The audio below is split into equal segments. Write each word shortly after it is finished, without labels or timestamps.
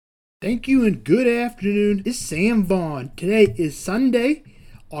Thank you and good afternoon. It's Sam Vaughn. Today is Sunday,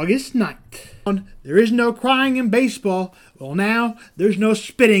 August 9th. There is no crying in baseball. Well, now there's no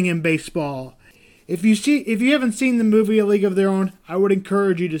spitting in baseball. If you haven't seen the movie A League of Their Own, I would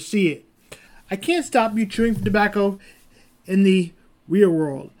encourage you to see it. I can't stop you chewing tobacco in the real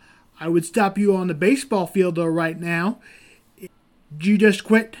world. I would stop you on the baseball field though right now. Did you just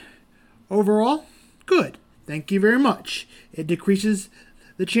quit overall? Good. Thank you very much. It decreases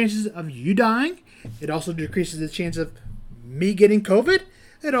the chances of you dying. It also decreases the chance of me getting COVID.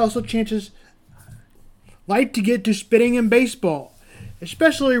 It also chances like to get to spitting in baseball,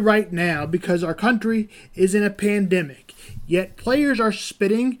 especially right now because our country is in a pandemic. Yet players are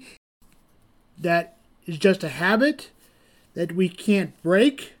spitting. That is just a habit that we can't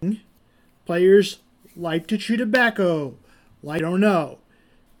break. Players like to chew tobacco. I don't know.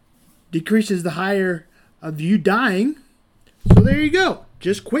 Decreases the higher of you dying. So there you go.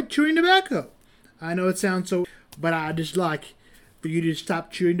 Just quit chewing tobacco. I know it sounds so, but I just like for you to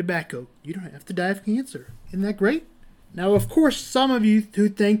stop chewing tobacco. You don't have to die of cancer. Isn't that great? Now, of course, some of you who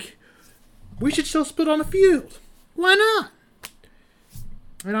think we should still spit on the field. Why not?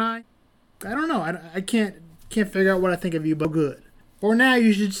 And I don't know. I can't figure out what I think of you, but good. For now,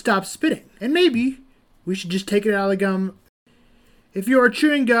 you should stop spitting. And maybe we should just take it out of the gum. If you are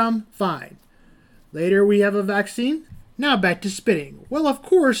chewing gum, fine. Later, we have a vaccine. Now back to spitting. Well, of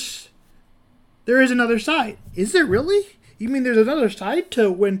course, there is another side. Is there really? You mean there's another side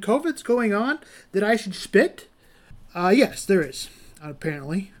to when COVID's going on that I should spit? Yes, there is,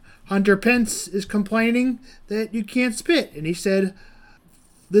 apparently. Hunter Pence is complaining that you can't spit. And he said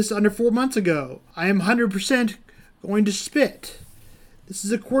this under 4 months ago. I am 100% going to spit. This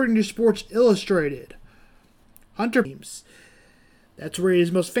is according to Sports Illustrated. Hunter Pence. That's where he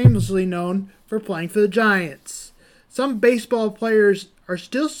is most famously known for playing for the Giants. Some baseball players are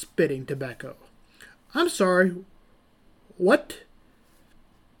still spitting tobacco. I'm sorry. What?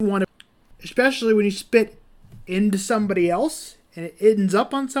 Especially when you spit into somebody else and it ends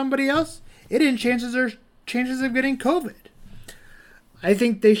up on somebody else, it enhances their chances of getting COVID. I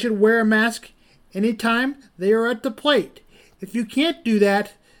think they should wear a mask anytime they are at the plate. If you can't do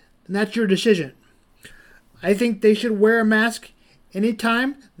that, then that's your decision. I think they should wear a mask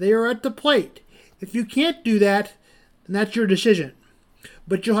anytime they are at the plate. If you can't do that, then that's your decision.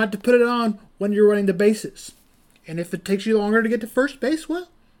 But you'll have to put it on when you're running the bases. And if it takes you longer to get to first base, well,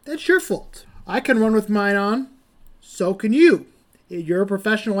 that's your fault. I can run with mine on. So can you. You're a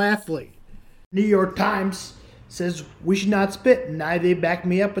professional athlete. New York Times says we should not spit, and they back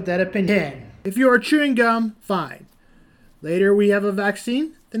me up with that opinion. If you are chewing gum, fine. Later we have a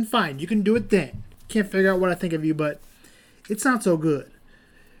vaccine, then fine. You can do it then. Can't figure out what I think of you, but it's not so good.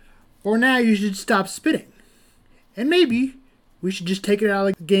 For now, you should stop spitting. And maybe we should just take it out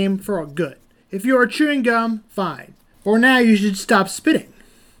of the game for good. If you are chewing gum, fine. For now, you should stop spitting.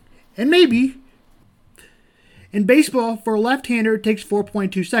 And maybe in baseball, for a left-hander, it takes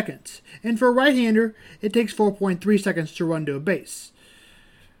 4.2 seconds. And for a right-hander, it takes 4.3 seconds to run to a base.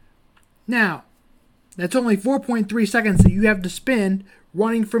 Now, that's only 4.3 seconds that you have to spend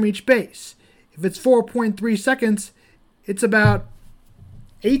running from each base. If it's 4.3 seconds, it's about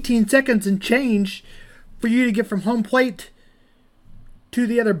 18 seconds and change for you to get from home plate to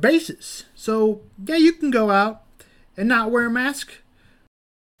the other bases. So, yeah, you can go out and not wear a mask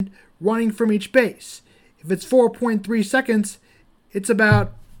running from each base. If it's 4.3 seconds, it's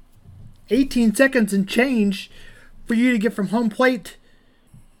about 18 seconds and change for you to get from home plate.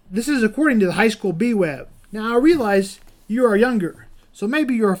 This is according to the high school B-Web. Now, I realize you are younger, so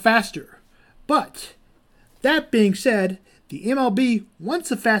maybe you're faster. But, that being said, the MLB wants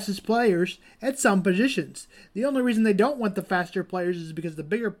the fastest players at some positions. The only reason they don't want the faster players is because the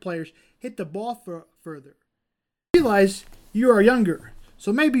bigger players hit the ball further. Realize you are younger,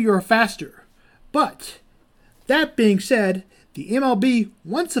 so maybe you're faster. But, that being said, the MLB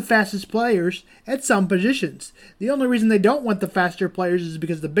wants the fastest players at some positions. The only reason they don't want the faster players is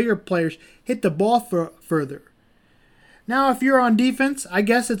because the bigger players hit the ball further. Now, if you're on defense, I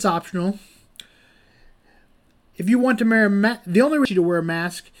guess it's optional. If you want to wear the only reason to wear a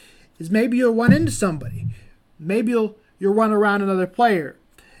mask is maybe you'll run into somebody. Maybe you'll run around another player.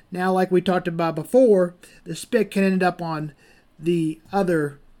 Now, like we talked about before, the spit can end up on the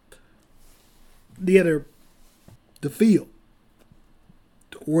field.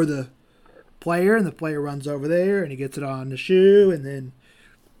 Or the player, and the player runs over there, and he gets it on the shoe, and then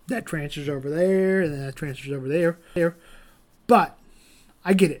that transfers over there, and then that transfers over there. But,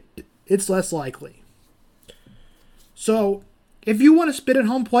 I get it. It's less likely. So, if you want to spit at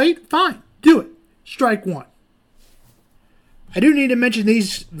home plate, fine, do it. Strike one. I do need to mention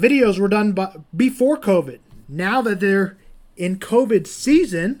these videos were done before COVID. Now that they're in COVID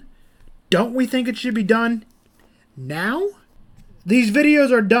season, don't we think it should be done now? These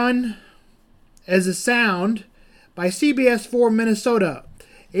videos are done as a sound by CBS 4 Minnesota,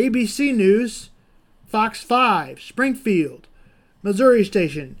 ABC News, Fox 5, Springfield, Missouri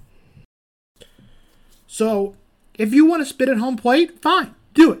station. So, if you want to spit at home plate, fine,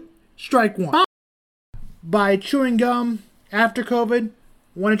 do it. Strike one. By chewing gum after COVID,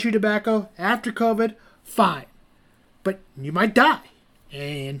 want to chew tobacco after COVID, fine. But you might die.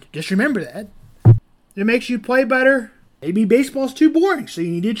 And just remember that. It makes you play better. Maybe baseball's too boring, so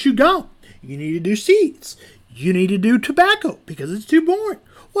you need to chew gum. You need to do seeds. You need to do tobacco because it's too boring.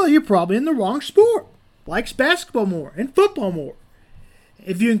 Well, you're probably in the wrong sport. Likes basketball more and football more.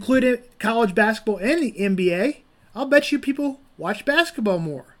 If you include college basketball and the NBA, I'll bet you people watch basketball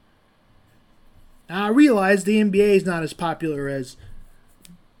more. Now, I realize the NBA is not as popular as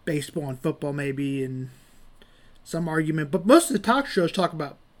baseball and football maybe in some argument, but most of the talk shows talk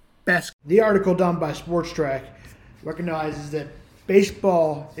about basketball. The article done by Sports Track recognizes that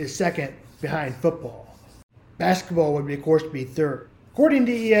baseball is second behind football. Basketball would, of course, be third. According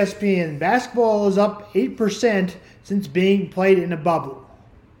to ESPN, basketball is up 8% since being played in a bubble.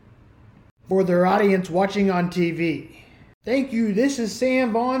 For their audience watching on TV. Thank you, this is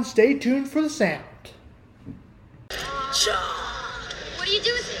Sam Vaughn. Stay tuned for the sound. What are you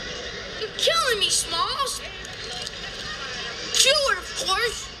doing? You're killing me, Smalls. Chew it, of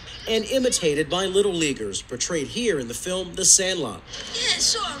course. And imitated by little leaguers, portrayed here in the film The Sandlot. Yeah,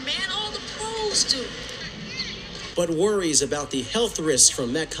 sure, man. All the pros do. But worries about the health risks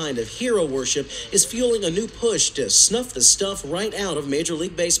from that kind of hero worship is fueling a new push to snuff the stuff right out of Major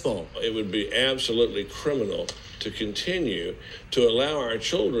League Baseball. It would be absolutely criminal to continue to allow our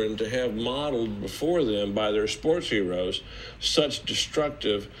children to have modeled before them by their sports heroes such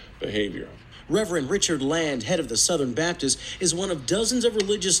destructive behavior. Reverend Richard Land, head of the Southern Baptist, is one of dozens of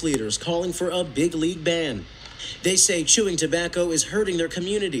religious leaders calling for a big league ban. They say chewing tobacco is hurting their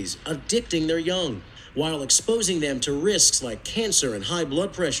communities, addicting their young, while exposing them to risks like cancer and high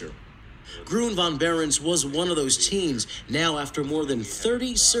blood pressure. Groen van Berens was one of those teens. Now, after more than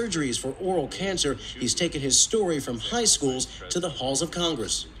 30 surgeries for oral cancer, he's taken his story from high schools to the halls of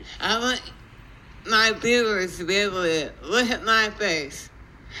Congress. I want my viewers to be able to look at my face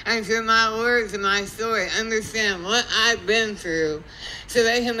and through my words and my story understand what I've been through so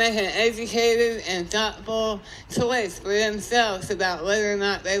they can make an educated and thoughtful choice for themselves about whether or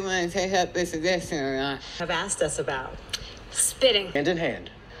not they want to take up this addiction or not. Have asked us about Spitting. Hand in hand.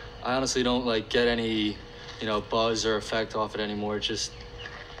 I honestly don't get any, buzz or effect off it anymore. It's just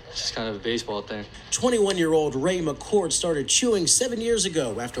kind of a baseball thing. 21-year-old Ray McCord started chewing 7 years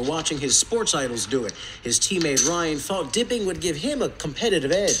ago after watching his sports idols do it. His teammate Ryan thought dipping would give him a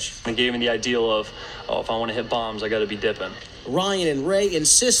competitive edge. It gave me the ideal of, if I want to hit bombs, I got to be dipping. Ryan and Ray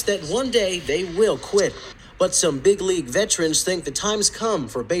insist that one day they will quit. But some big league veterans think the time's come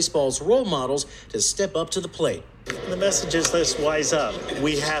for baseball's role models to step up to the plate. The message is, let's wise up.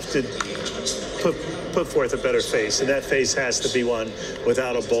 We have to put forth a better face, and that face has to be one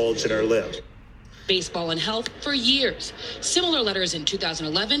without a bulge in our lip. Baseball and health for years. Similar letters in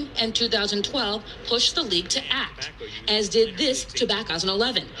 2011 and 2012 pushed the league to act, as did this to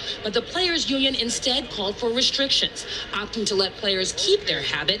 2011. But the Players Union instead called for restrictions, opting to let players keep their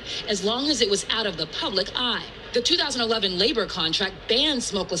habit as long as it was out of the public eye. The 2011 labor contract bans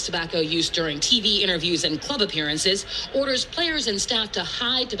smokeless tobacco use during TV interviews and club appearances, orders players and staff to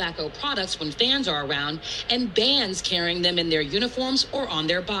hide tobacco products when fans are around, and bans carrying them in their uniforms or on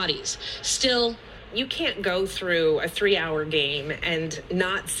their bodies. Still, you can't go through a 3-hour game and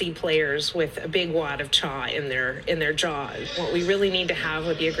not see players with a big wad of chaw in their jaws. What we really need to have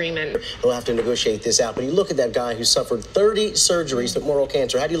with the agreement. We'll have to negotiate this out. But you look at that guy who suffered 30 surgeries with oral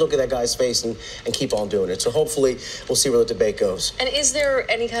cancer. How do you look at that guy's face and keep on doing it? So hopefully we'll see where the debate goes. And is there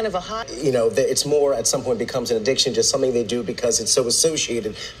any kind of a high? It's more at some point becomes an addiction, just something they do because it's so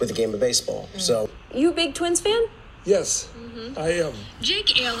associated with the game of baseball. So, You a big Twins fan? Yes, I am. Jake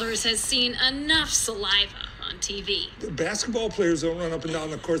Ehlers has seen enough saliva on TV. The basketball players don't run up and down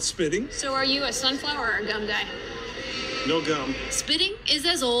the court spitting. So are you a sunflower or a gum guy? No gum. Spitting is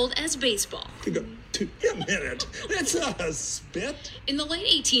as old as baseball. A minute. That's not a spit. In the late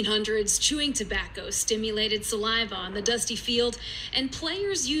 1800s, chewing tobacco stimulated saliva on the dusty field, and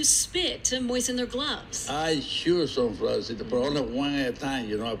players used spit to moisten their gloves. I chew sunflowers, but only one at a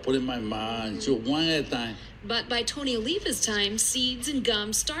time. I put it in my mouth and chew one at a time. But by Tony Oliva's time, seeds and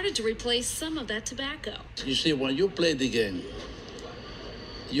gum started to replace some of that tobacco. You see, when you play the game,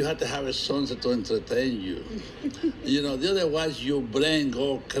 you have to have a something to entertain you. You know, the otherwise your brain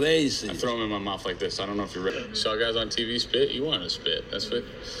go crazy. I throw them in my mouth like this. I don't know if you're ready. You saw guys on TV spit, you want to spit. That's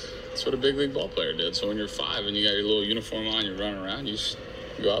what a big league ball player did. So when you're 5 and you got your little uniform on, you're running around, you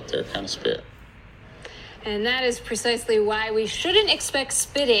go out there, kind of spit. And that is precisely why we shouldn't expect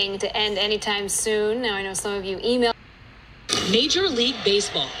spitting to end anytime soon. Now, I know some of you emailed. Major League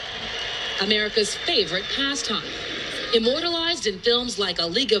Baseball, America's favorite pastime, immortalized in films like A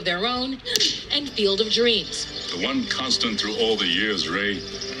League of Their Own and Field of Dreams. The one constant through all the years, Ray,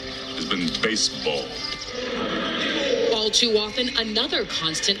 has been baseball. All too often, another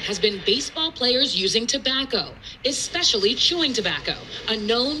constant has been baseball players using tobacco, especially chewing tobacco, a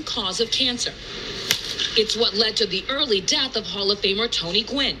known cause of cancer. It's what led to the early death of Hall of Famer Tony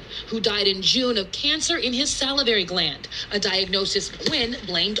Gwynn, who died in June of cancer in his salivary gland, a diagnosis Gwynn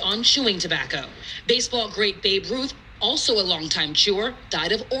blamed on chewing tobacco. Baseball great Babe Ruth, also a longtime chewer,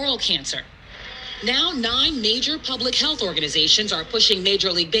 died of oral cancer. Now, 9 major public health organizations are pushing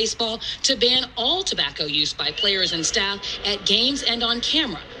Major League Baseball to ban all tobacco use by players and staff at games and on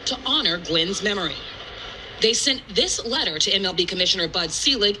camera to honor Gwynn's memory. They sent this letter to MLB Commissioner Bud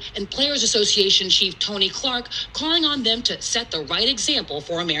Selig and Players Association Chief Tony Clark, calling on them to set the right example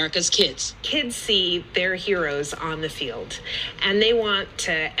for America's kids. Kids see their heroes on the field, and they want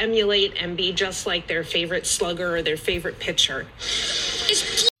to emulate and be just like their favorite slugger or their favorite pitcher.